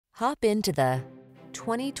Hop into the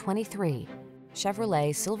 2023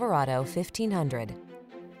 Chevrolet Silverado 1500.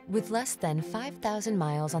 With less than 5,000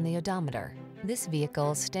 miles on the odometer, this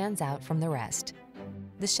vehicle stands out from the rest.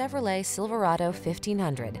 The Chevrolet Silverado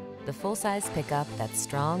 1500, the full-size pickup that's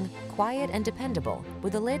strong, quiet, and dependable,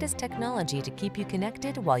 with the latest technology to keep you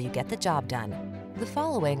connected while you get the job done. The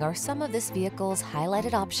following are some of this vehicle's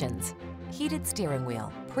highlighted options: heated steering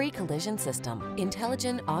wheel, pre-collision system,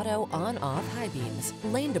 intelligent auto on-off high beams,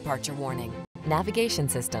 lane departure warning, navigation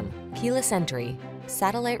system, keyless entry,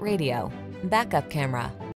 satellite radio, backup camera,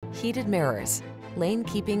 heated mirrors, lane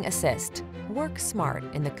keeping assist. Work smart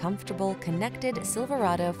in the comfortable, connected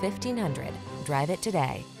Silverado 1500. Drive it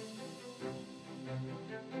today.